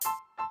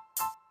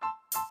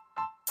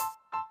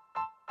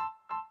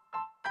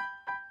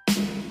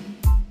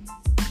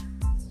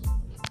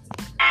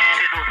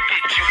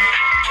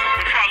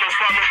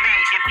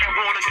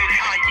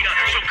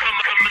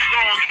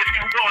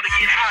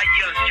get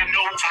higher. You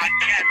know I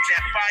got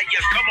that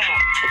fire. Come on.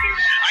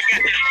 I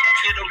got that.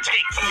 It'll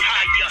take you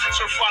higher.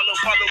 So follow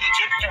me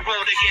if you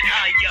want to get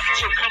higher.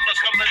 So come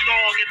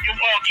along if you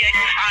all get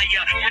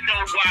higher. You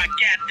know I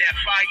got that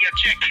fire.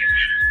 Check it.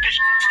 This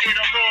shit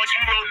I'm on,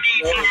 you don't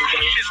need no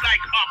push. It's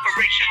like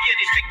Operation Get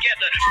It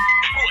Together.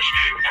 Push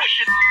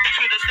it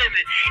to the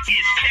limit.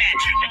 Is that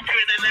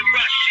adrenaline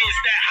rush? Is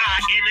that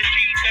high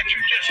energy that you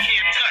just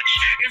can't touch?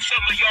 And some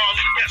of y'all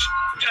just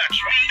touch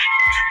me.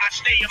 I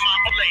stay in my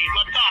lane.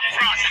 My thought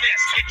process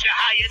get you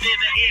higher than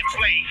an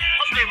airplane.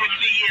 I'm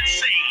lyrically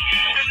insane.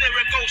 The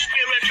lyrical,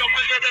 spiritual,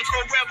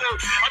 political rebel.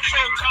 I'm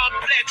so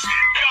complex,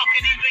 y'all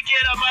can even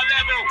get on my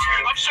level.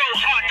 I'm so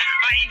hot,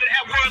 I even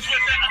have words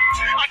with the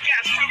I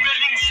got to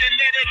release and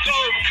let it go.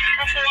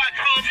 Before I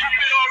come, you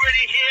could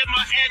already hear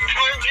my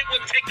echo. It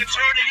would take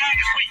eternity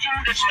for you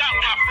to stop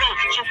my flow.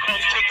 So come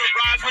take a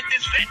ride with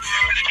this vet.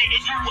 It's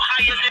getting you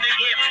higher than an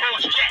Air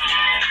Force jet.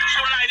 So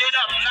light it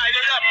up,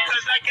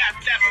 cause I got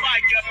that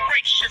fire.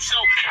 Brace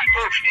yourself,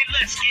 people, and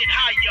let's get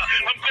higher.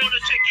 I'm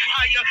gonna take you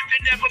higher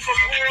than ever before.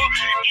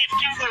 If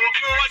you want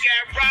more, I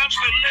got rhymes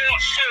galore.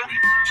 So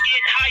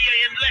get higher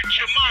and let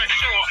your mind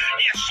soar.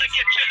 Yes, I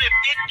get you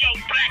lifted, young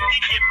black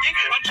and gifted.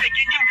 I'm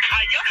taking you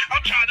higher.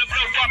 I'm trying to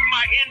blow up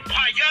my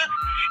empire.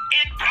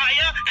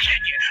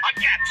 Check it. I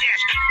got that.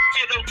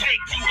 It'll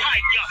take you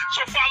higher.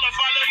 So follow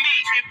me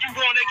if you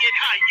wanna get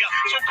higher.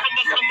 So come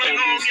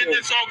along and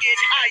let's all get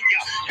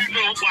higher. You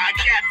know I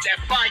got that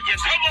fire.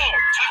 Come on.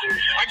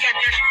 I got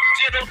that.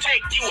 It'll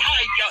take you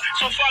higher.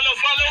 So follow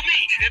me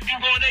if you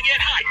wanna get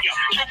higher.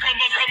 So come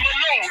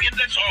along and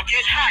let's all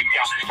get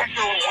higher. You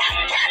know I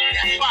got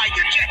that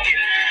fire. Check it.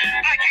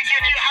 I can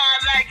get you high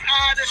like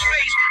outer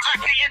space. I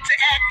can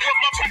interact with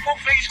my people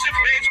face to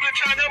face. We're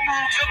trying to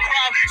move the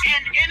crowd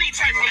in any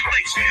type of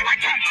place. I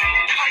can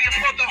higher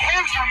for the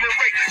whole human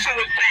race. So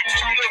it's back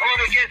to the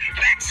hood again,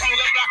 back to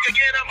the block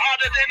again. I'm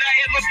harder than I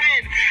ever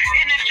been.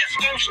 And it just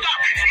don't stop,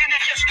 and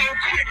it just don't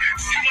quit.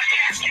 Till my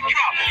casket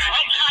drop.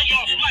 I'm high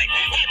off life,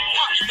 hip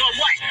hop's no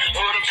white.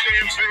 Lord, I'm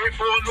saying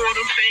for Lord,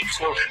 I'm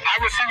thankful. I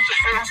refuse to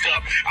fold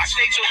up. I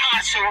stay so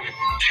high, so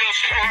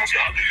just hold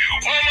up.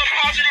 All my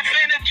positive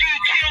energy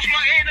kills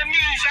my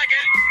enemies. I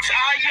get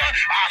tired.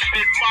 I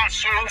spit my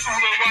soul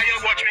through the wire.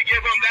 Watch me give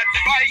them that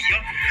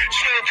fire.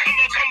 So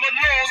come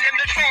along and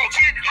let's all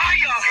get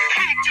higher.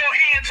 Keep your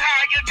hands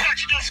higher.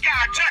 Touch the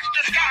sky.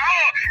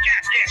 Oh,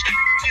 got this.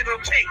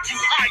 It'll take you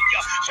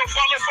higher. So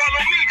follow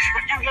me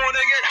if you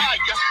wanna get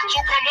higher. So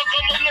come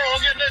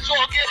along and let's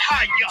all get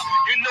higher.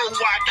 You know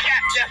I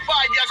got that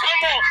fire.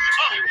 Come on.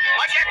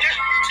 I got that.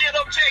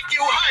 It'll take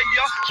you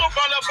higher. So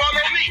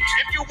follow me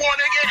if you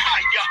wanna get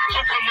higher. So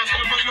come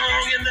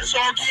along and let's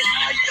all get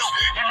higher.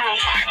 You know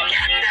I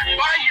got that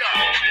fire.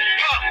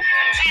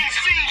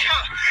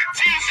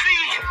 DC,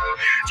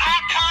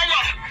 our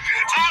power.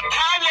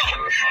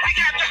 We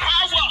got the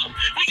power.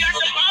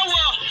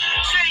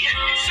 Say it.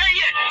 DC,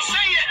 our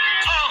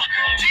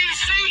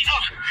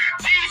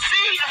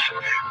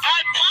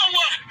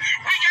power.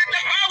 We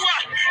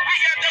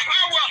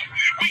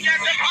got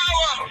the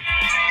power.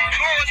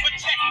 Lord,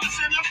 protect us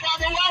in the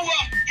final hour.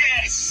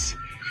 Yes.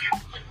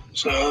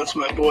 So that's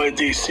my boy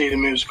DC, the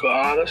musical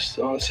artist.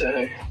 I want to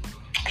say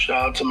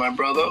shout out to my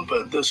brother,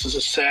 but this is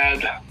a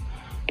sad.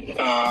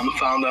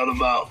 Found out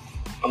about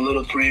a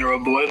little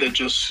 3-year-old boy that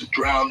just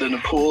drowned in a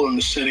pool in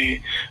the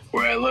city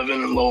where I live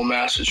in Lowell,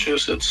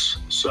 Massachusetts.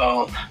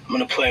 So I'm going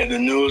to play the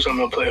news. I'm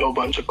going to play a whole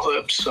bunch of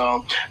clips.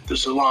 So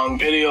this is a long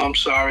video. I'm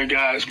sorry,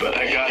 guys, but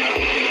I got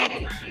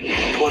to,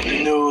 put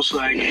the news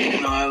like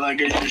I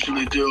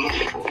usually do.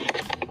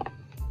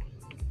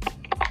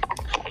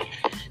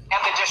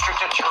 And the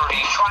district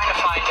attorney trying to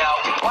find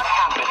out what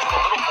happened to the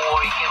little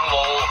boy in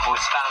Lowell who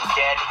was found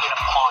dead in a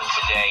pond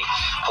today.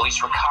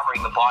 Police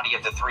recovering the body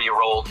of the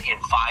 3-year-old in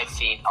 5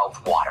 feet of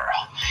water.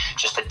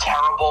 Just a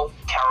terrible,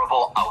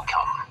 terrible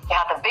outcome.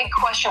 Yeah, the big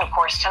question, of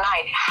course,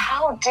 tonight,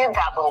 how did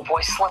that little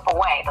boy slip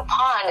away? The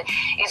pond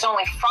is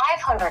only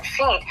 500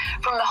 feet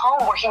from the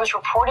home where he was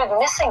reported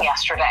missing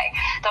yesterday.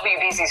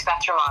 WBZ's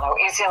Beth Germano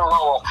is in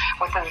Lowell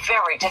with a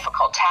very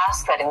difficult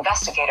task that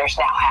investigators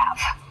now have.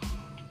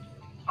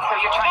 So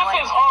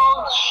This is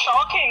all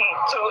shocking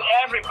to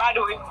everybody.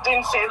 We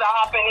didn't see that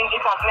happening.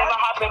 It has never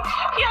happened.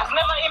 He has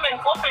never even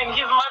opened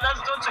his mother's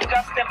door to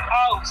just step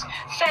out.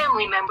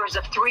 Family members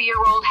of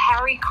 3-year-old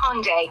Harry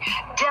Conde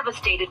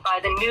devastated by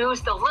the news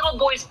the little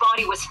boy's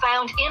body was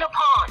found in a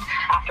pond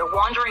after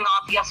wandering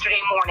off yesterday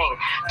morning,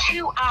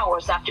 2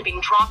 hours after being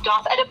dropped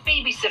off at a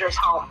babysitter's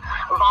home.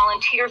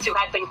 Volunteers who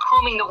had been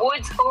combing the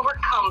woods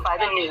overcome by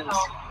the news.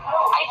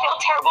 I feel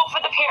terrible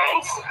for the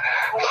parents.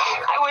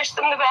 I wish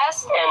them the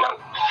best, and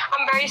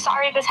I'm very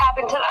sorry this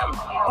happened to them.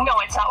 No,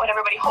 it's not what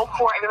everybody hoped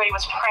for. Everybody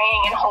was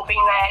praying and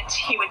hoping that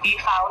he would be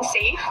found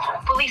safe.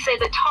 Police say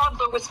the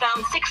toddler was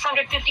found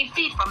 650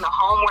 feet from the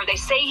home where they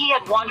say he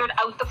had wandered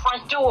out the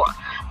front door.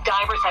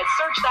 Divers had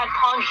searched that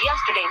pond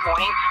yesterday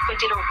morning, but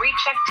did a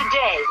recheck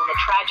today when the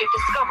tragic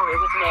discovery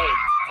was made.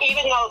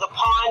 Even though the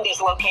pond is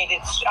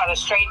located on a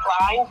straight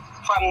line,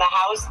 from the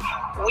house.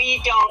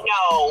 We don't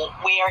know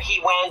where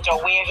he went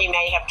or where he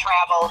may have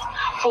traveled.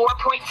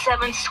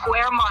 4.7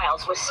 square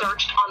miles was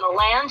searched on the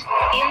land,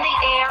 in the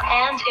air,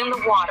 and in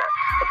the water.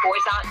 The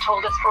boy's aunt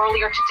told us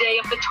earlier today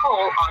of the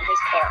toll on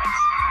his parents.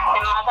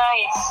 The mother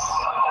is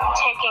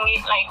taking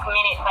it like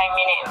minute by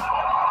minute.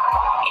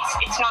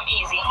 It's not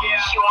easy.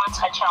 She wants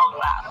her child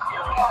back.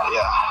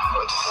 Yeah,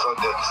 but so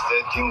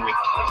devastating.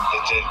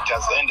 It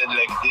has ended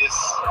like this.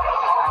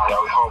 Yeah,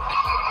 we hope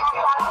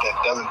that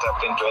doesn't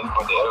happen to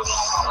anybody else.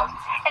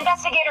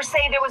 Investigators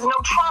say there was no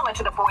trauma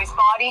to the boy's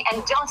body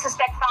and don't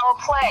suspect foul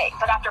play.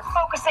 But after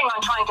focusing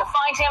on trying to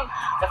find him,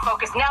 the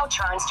focus now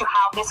turns to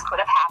how this could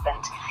have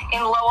happened.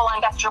 In Lowell,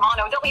 I'm Beth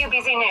Germano,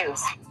 WBZ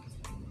News.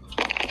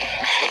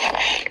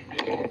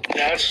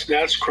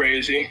 That's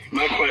crazy.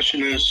 My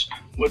question is,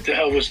 what the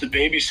hell was the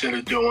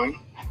babysitter doing?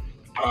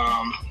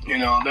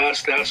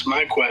 That's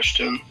my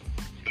question,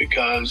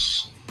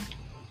 because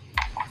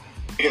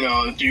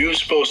you're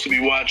supposed to be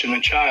watching the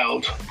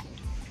child.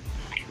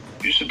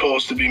 You're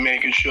supposed to be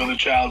making sure the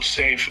child's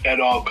safe at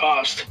all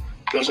costs.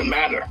 Doesn't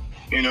matter.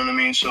 You know what I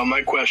mean? So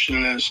my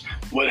question is,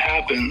 what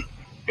happened,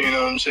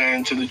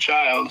 to the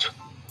child?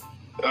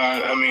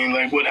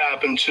 What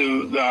happened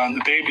to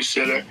the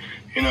babysitter?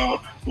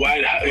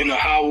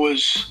 How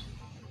was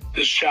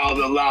this child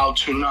allowed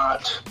to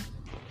not,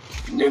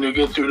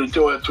 get through the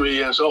door at 3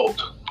 years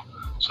old?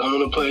 So I'm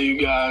going to play you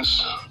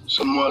guys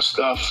some more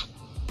stuff.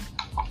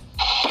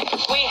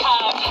 We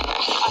have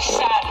a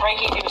sad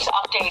breaking news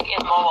update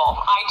in Lowell.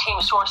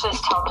 I-Team sources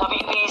tell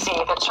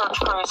WBZ that search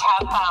crews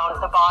have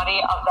found the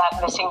body of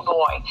that missing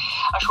boy.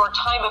 A short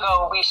time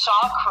ago, we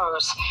saw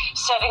crews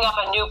setting up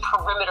a new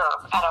perimeter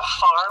at a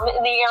farm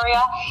in the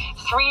area.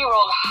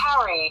 3-year-old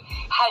Harry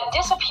had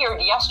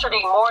disappeared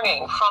yesterday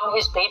morning from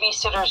his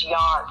babysitter's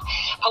yard.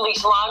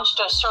 Police launched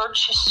a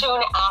search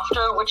soon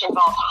after, which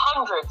involved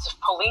hundreds of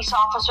police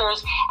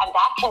officers, and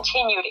that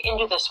continued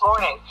into this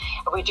morning.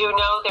 We do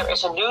know there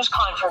is a news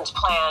conference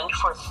planned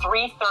for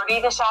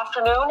 3:30 this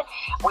afternoon.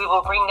 We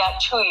will bring that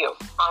to you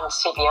on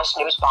CBS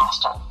News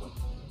Boston.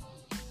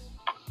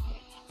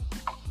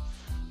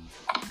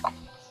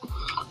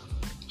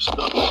 So,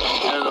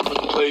 and I'm going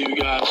to play you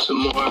guys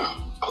some more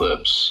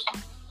clips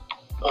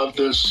of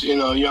this,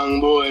 young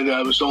boy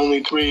that was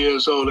only 3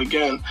 years old.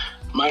 Again,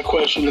 my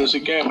question is,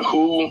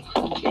 who,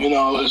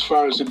 as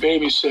far as the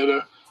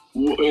babysitter,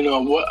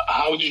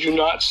 how did you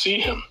not see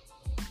him?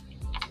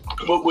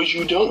 What was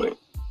you doing?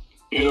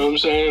 You know what I'm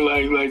saying?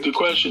 Like the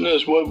question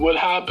is, what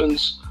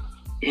happens?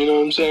 You know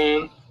what I'm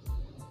saying?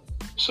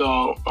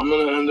 So I'm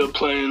going to end up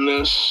playing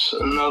this,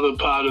 another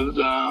part of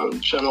the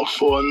Channel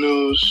 4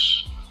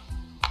 News.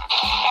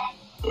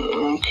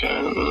 Okay,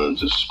 I'm going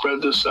to just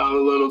spread this out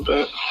a little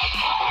bit.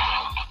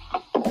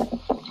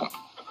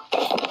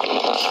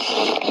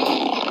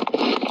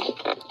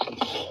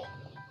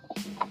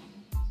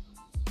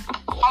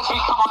 As we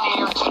come on the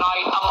air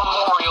tonight, a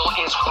memorial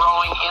is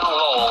growing in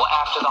Lowell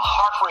after the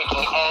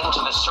heartbreaking end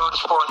to the search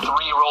for a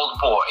 3-year-old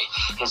boy.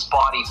 His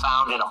body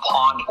found in a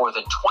pond more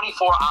than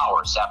 24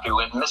 hours after he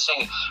went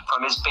missing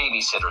from his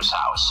babysitter's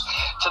house.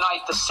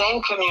 Tonight, the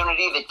same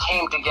community that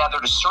came together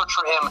to search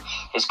for him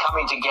is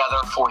coming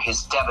together for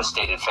his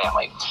devastated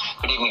family.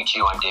 Good evening to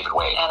you. I'm David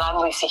Wade. And I'm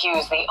Lisa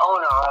Hughes, the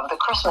owner of the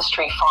Christmas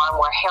Tree Farm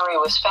where Harry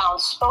was found,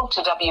 spoke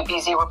to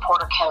WBZ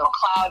reporter Ken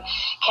McLeod.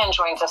 Ken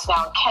joins us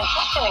now. Ken,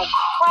 just an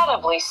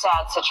incredibly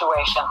sad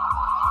situation.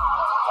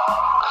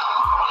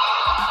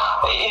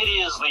 It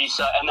is,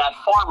 Lisa, and that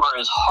farmer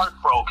is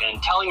heartbroken,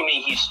 telling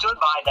me he stood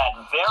by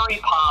that very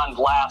pond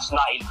last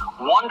night,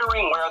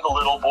 wondering where the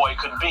little boy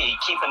could be.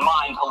 Keep in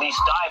mind, police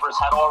divers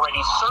had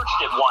already searched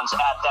it once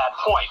at that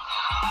point.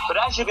 But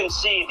as you can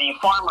see, the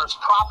farmer's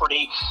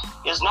property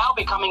is now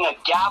becoming a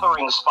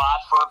gathering spot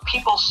for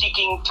people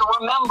seeking to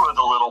remember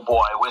the little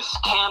boy with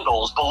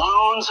candles,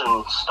 balloons,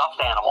 and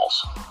stuffed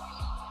animals.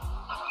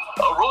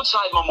 A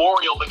roadside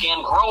memorial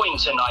began growing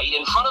tonight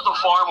in front of the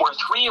farm where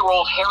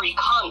 3-year-old Harry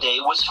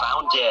Conde was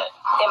found dead.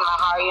 In my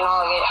heart,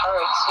 it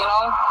hurts,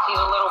 He's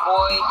a little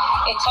boy.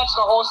 It touched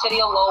the whole city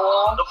of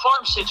Lowell. The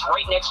farm sits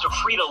right next to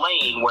Frida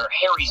Lane, where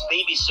Harry's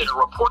babysitter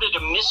reported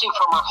him missing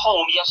from her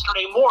home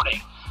yesterday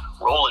morning.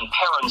 Roland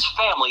Perrin's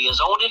family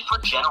has owned it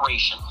for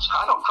generations.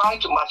 I don't cry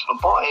too much,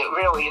 but boy, it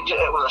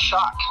was a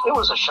shock. It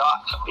was a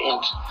shock.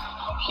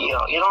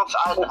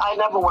 I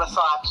never would have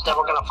thought that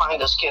we're going to find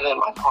this kid in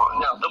my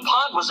pond. Now, the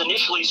pond was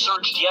initially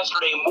searched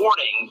yesterday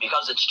morning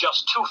because it's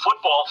just 2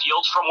 football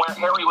fields from where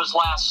Harry was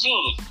last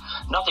seen.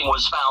 Nothing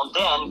was found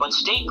then, but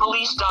state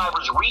police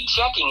divers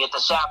rechecking it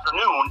this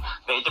afternoon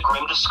made the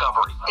grim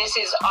discovery. This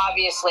is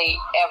obviously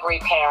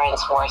every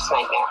parent's worst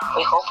nightmare.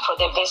 We hope for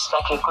the best,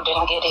 but we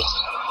couldn't get it.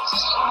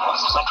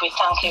 But we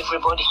thank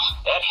everybody.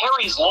 At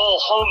Harry's Lowell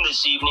home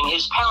this evening,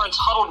 his parents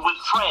huddled with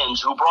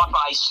friends who brought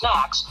by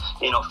snacks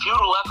in a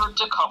futile effort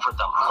to comfort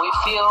them. We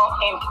feel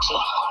empty.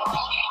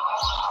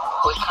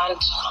 We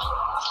can't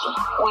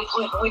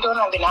We don't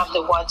even have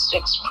the words to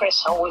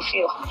express how we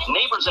feel.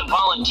 Neighbors and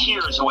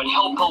volunteers who had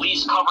helped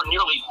police cover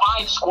nearly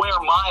 5 square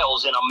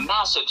miles in a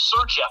massive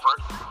search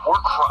effort were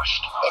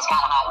crushed. It's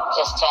kind of hard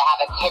just to have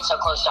it hit so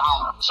close to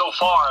home. So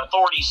far,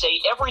 authorities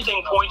say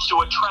everything points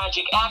to a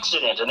tragic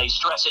accident, and they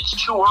stress it's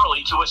too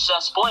early to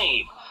assess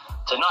blame.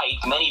 Tonight,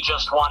 many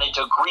just wanted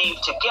to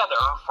grieve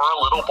together for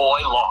a little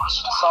boy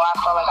lost. So I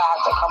felt like I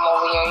had to come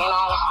over here,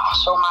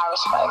 show my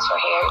respects for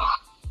Harry.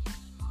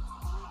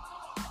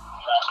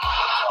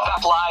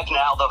 Back live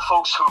now, the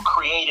folks who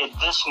created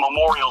this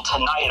memorial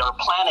tonight are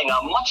planning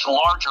a much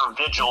larger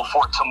vigil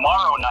for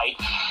tomorrow night.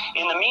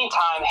 In the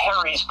meantime,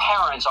 Harry's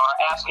parents are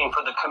asking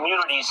for the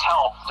community's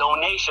help,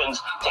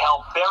 donations to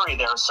help bury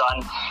their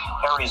son.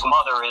 Harry's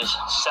mother is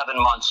 7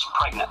 months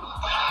pregnant.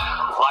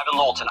 Live in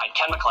Lowell tonight,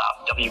 Ken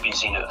McLeod,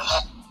 WBZ News.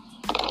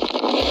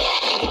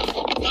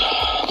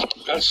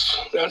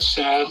 That's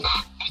sad.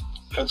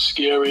 That's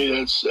scary.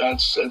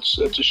 That's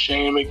a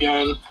shame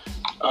again.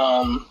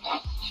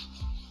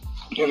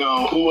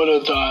 Who would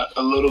have thought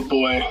a little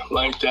boy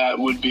like that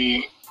would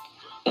be,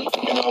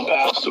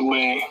 passed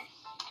away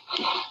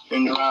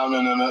and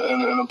drowning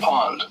in a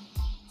pond?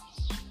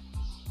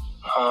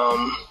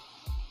 I'm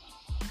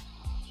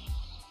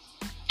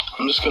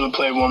just going to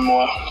play one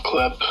more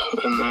clip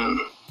and then...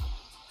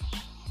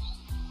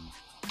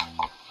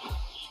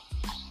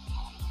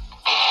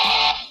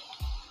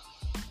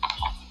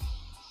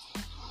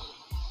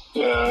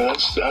 Yeah,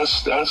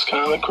 that's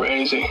kind of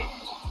crazy.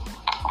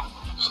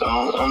 So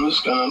I'm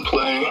just gonna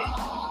play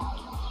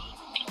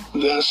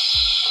this.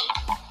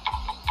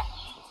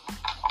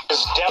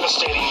 Is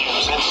devastating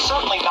news. It's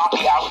certainly not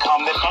the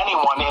outcome that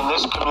anyone in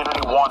this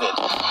community wanted.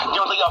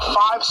 Nearly a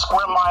 5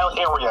 square mile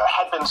area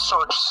had been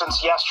searched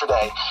since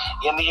yesterday.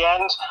 In the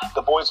end,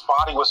 the boy's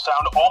body was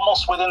found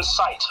almost within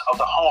sight of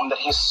the home that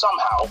he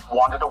somehow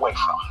wandered away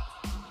from.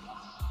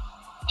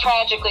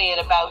 Tragically, at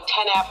about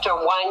 10 after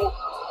 1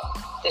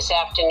 this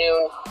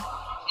afternoon,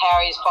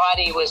 Harry's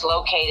body was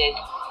located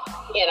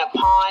in a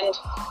pond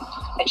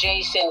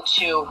adjacent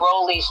to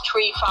Rowley's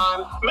Tree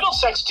Farm.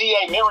 Middlesex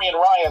DA Marion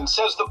Ryan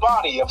says the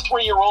body of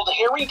 3-year-old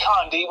Harry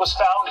Condi was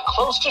found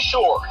close to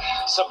shore,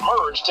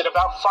 submerged in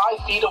about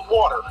 5 feet of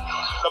water.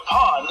 The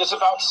pond is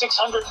about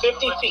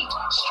 650 feet,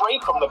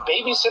 straight from the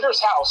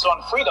babysitter's house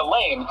on Frida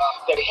Lane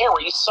that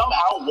Harry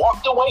somehow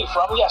walked away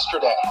from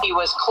yesterday. He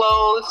was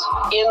clothed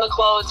in the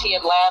clothes he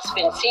had last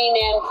been seen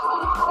in.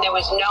 There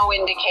was no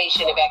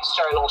indication of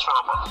external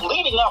trauma.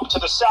 Leading up to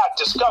the sad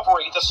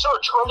discovery, the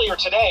search earlier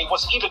today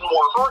was even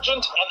more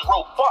urgent and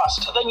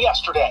robust than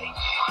yesterday.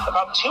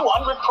 About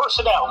 200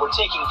 personnel were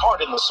taking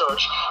part in the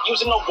search,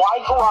 using a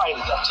wide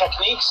variety of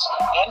techniques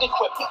and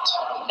equipment.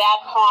 That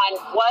pond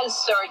was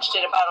searched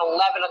at about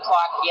 11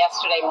 o'clock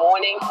yesterday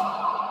morning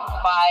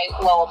by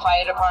Lowell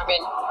Fire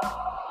Department.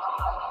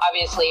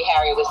 Obviously,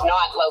 Harry was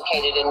not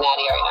located in that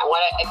area. I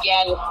want to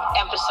again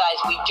emphasize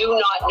we do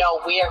not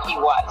know where he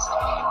was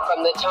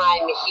from the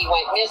time he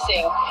went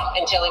missing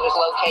until he was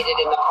located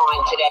in the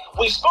pond today.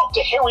 We spoke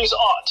to Harry's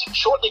aunt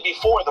shortly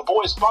before the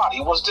boy's body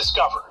was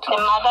discovered.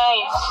 The mother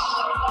is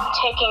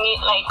taking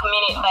it like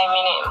minute by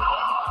minute.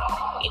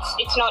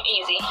 It's not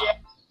easy.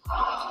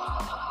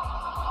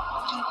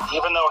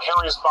 Even though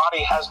Harry's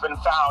body has been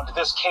found,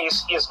 this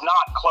case is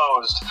not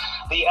closed.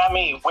 The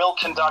ME will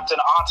conduct an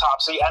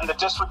autopsy and the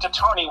district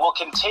attorney will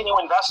continue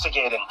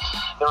investigating.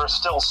 There are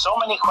still so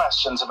many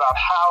questions about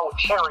how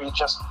Harry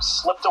just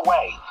slipped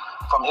away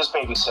from his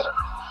babysitter.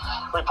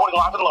 Reporting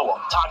live in Lowell,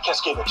 Todd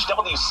Kiskiewicz,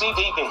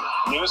 WCVB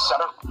News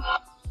Center.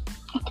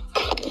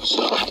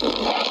 So,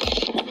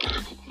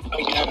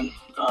 again,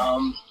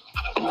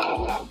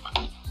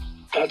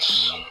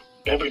 that's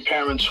every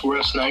parent's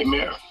worst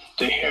nightmare.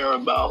 To hear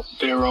about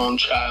their own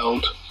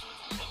child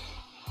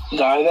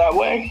die that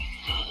way.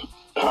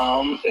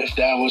 If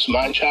that was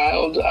my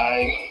child,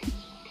 I'd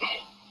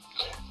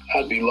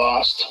be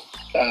lost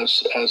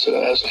as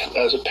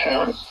a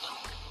parent.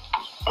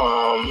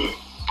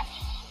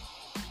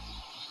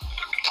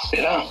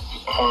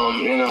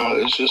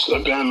 It's just,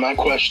 again, my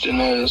question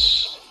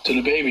is to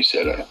the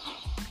babysitter.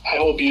 I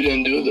hope you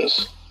didn't do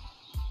this,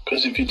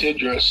 because if you did,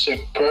 you're a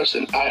sick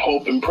person. I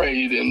hope and pray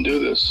you didn't do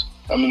this.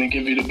 I'm going to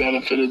give you the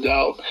benefit of the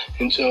doubt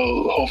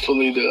until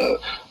hopefully the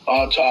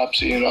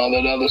autopsy and all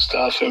that other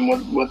stuff and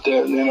what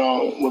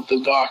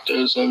the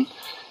doctors and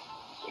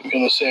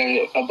going to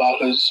say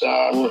about his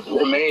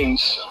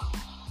remains,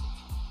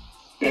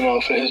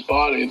 for his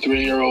body, a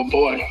 3-year-old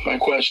boy. My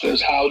question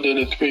is, how did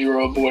a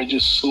 3-year-old boy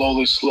just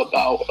slowly slip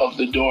out of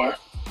the door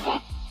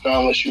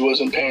unless she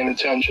wasn't paying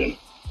attention?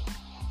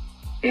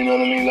 You know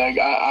what I mean? Like,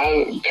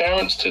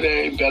 parents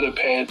today better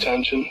pay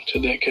attention to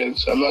their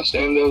kids. I'm not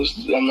saying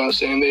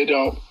they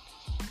don't,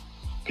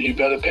 but you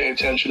better pay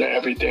attention to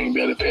everything. You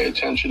better pay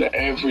attention to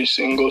every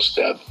single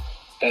step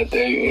that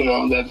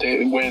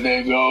where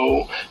they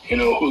go,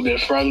 who their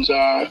friends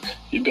are.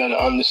 You better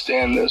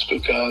understand this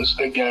because,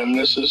 again,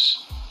 this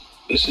is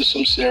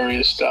some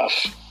serious stuff.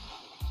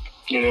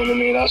 You know what I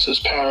mean? Us as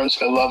parents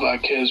that love our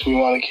kids, we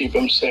want to keep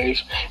them safe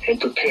and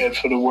prepared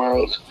for the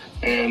world.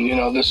 And,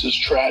 this is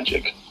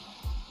tragic.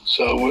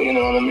 So, you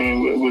know what I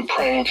mean? We're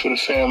praying for the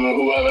family,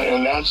 whoever,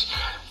 and that's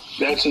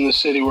in the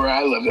city where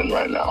I live in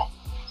right now.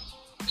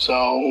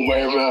 So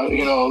wherever,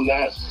 you know,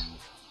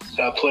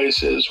 that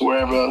place is,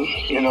 wherever,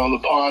 you know, the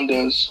pond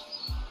is,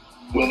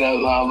 where that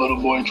little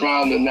boy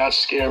drowned, and that's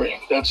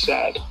scary. That's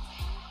sad.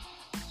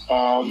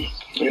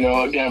 You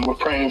know, again, we're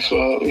praying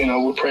for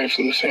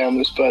the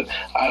families, but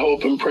I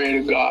hope and pray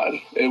to God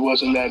it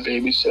wasn't that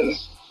babysitter.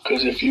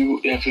 Because if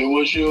it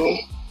was you,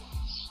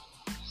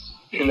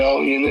 you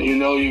know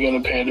you're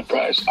gonna pay the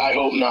price. I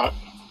hope not.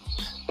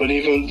 But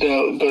even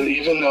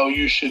though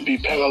you should be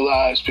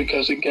penalized,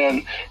 because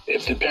again,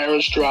 if the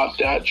parents drop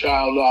that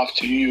child off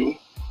to you,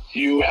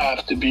 you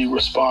have to be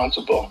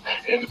responsible.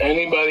 If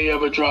anybody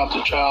ever dropped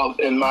a child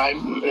in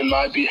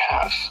my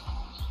behalf,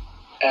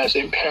 as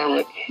a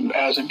parent,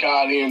 as a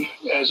guardian,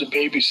 as a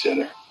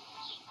babysitter,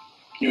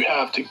 you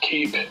have to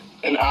keep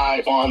an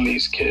eye on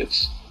these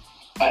kids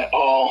at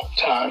all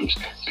times,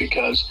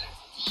 because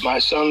my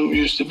son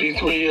used to be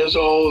 3 years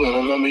old, and I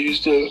remember he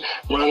used to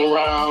run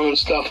around and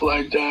stuff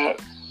like that.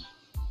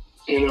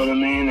 You know what I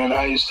mean? And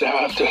I used to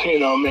have to, you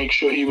know, make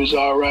sure he was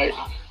all right,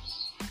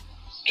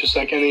 just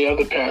like any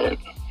other parent,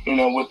 you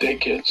know, with their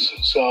kids.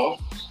 So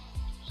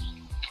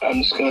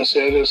I'm just going to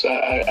say this.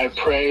 I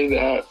pray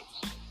that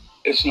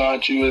it's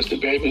not you as the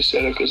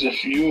babysitter, because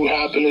if you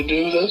happen to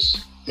do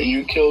this and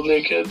you kill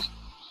their kids,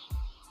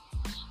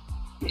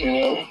 you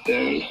know,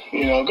 then,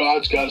 you know,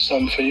 God's got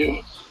something for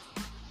you.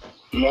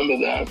 Remember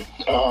that.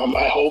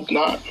 I hope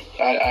not.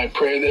 I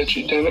pray that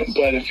you didn't,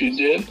 but if you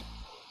did,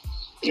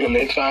 and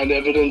they find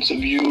evidence of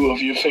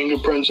your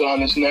fingerprints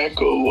on his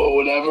neck or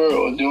whatever,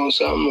 or doing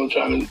something, or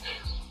trying to,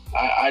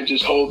 I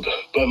just hope,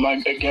 but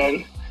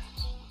again,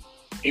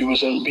 he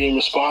wasn't being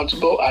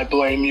responsible. I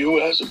blame you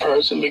as a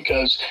person,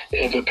 because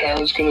if a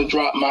parent's going to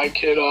drop my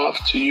kid off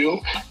to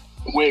you,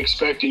 we're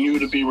expecting you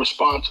to be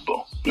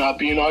responsible. Not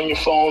being on your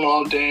phone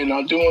all day,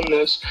 not doing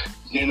this,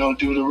 you know,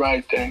 do the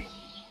right thing.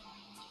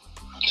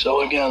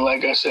 So again,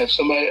 like I said, if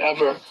somebody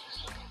ever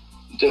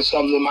did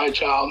something to my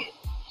child,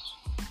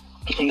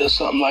 and there's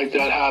something like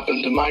that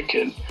happened to my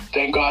kid,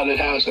 thank God it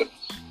hasn't.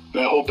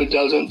 And I hope it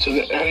doesn't to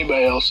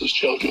anybody else's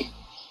children.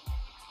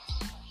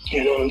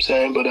 You know what I'm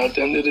saying? But at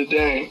the end of the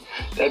day,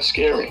 that's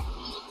scary.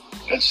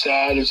 That's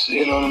sad. It's,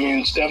 you know what I mean?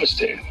 It's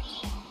devastating.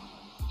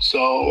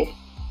 So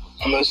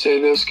I'm going to say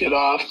this, get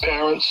off,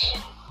 parents.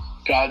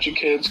 Guide your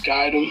kids,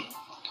 guide them.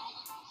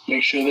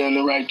 Make sure they're in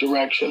the right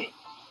direction.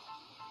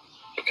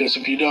 Because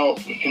if you don't,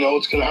 you know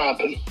what's going to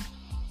happen.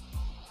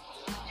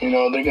 You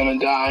know, they're going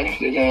to die.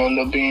 They're going to end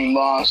up being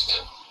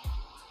lost.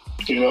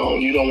 You know,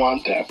 you don't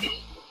want that.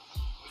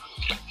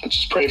 But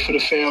just pray for the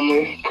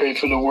family, pray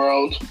for the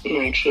world,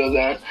 make sure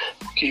that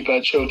we keep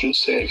our children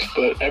safe.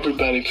 But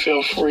everybody,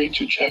 feel free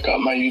to check out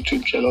my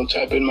YouTube channel.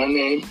 Type in my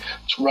name.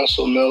 It's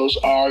Russell Mills,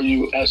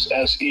 RUSSELLMILLS.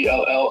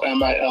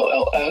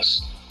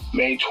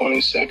 May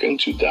 22nd,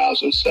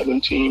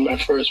 2017. My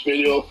first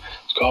video.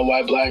 It's called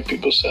Why Black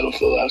People Settle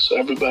for Less. So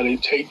everybody,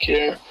 take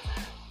care.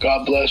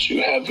 God bless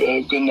you. Have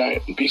a good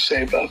night. Be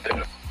safe out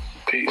there.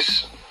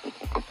 Peace.